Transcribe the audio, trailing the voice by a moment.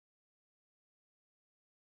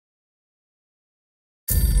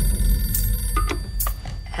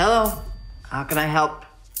Hello. How can I help?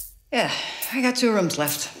 Yeah, I got 2 rooms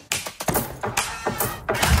left.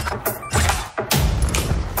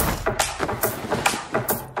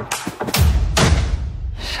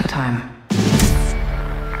 Showtime.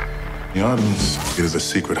 The Artemis is a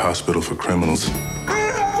secret hospital for criminals.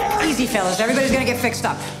 Easy, fellas. Everybody's gonna get fixed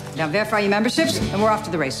up. Now verify your memberships, and we're off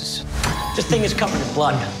to the races. This thing is covered in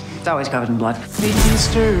blood. It's always covered in blood. The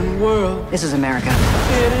Eastern world, This is America.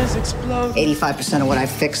 it is exploding. 85% of what I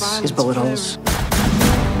fix is bullet holes.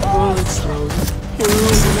 Bullets flow.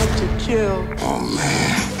 Heroes enough to kill, Oh,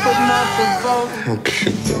 man. but not the vote. I'm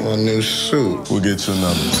cute. My new suit. We'll get you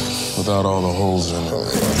another without all the holes in it.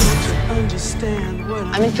 Understand what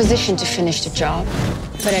I'm in position to finish the job,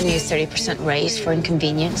 but I need a 30% raise for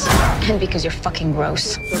inconvenience. And because you're fucking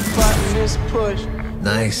gross. the button is pushed.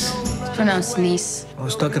 Nice. It's pronounced niece. I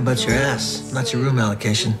was talking about your ass, not your room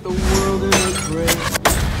allocation. The world in a break.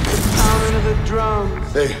 The pounding of the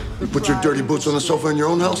drums. Hey, you put your dirty boots on the sofa in your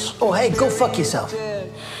own house? Oh, hey, go fuck yourself.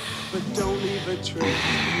 Dead, but don't leave a trace.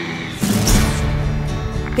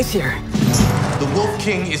 He's here. The Wolf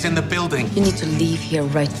King is in the building. You need to leave here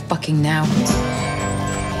right fucking now.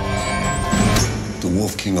 The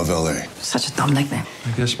Wolf King of LA. Such a dumb nickname.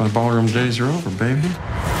 I guess my ballroom days are over, baby.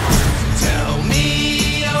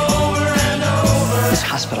 This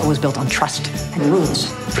hospital was built on trust and rules.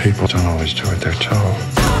 People don't always do what they're told.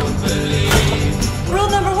 Rule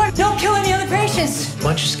number 1, don't kill any other patients.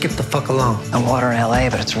 Why don't you skip the fuck along? No water in LA,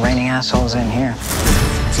 but it's raining assholes in here.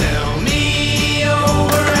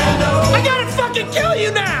 I gotta fucking kill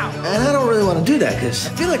you now! And I don't really want to do that, because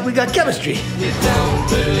I feel like we got chemistry.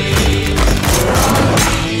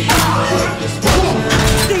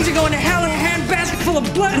 Things are going to hell in a handbasket full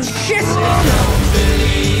of blood and shit.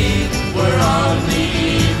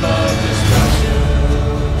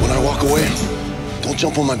 When I walk away, don't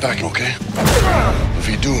jump on my back, okay? If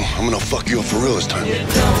you do, I'm gonna fuck you up for real this time.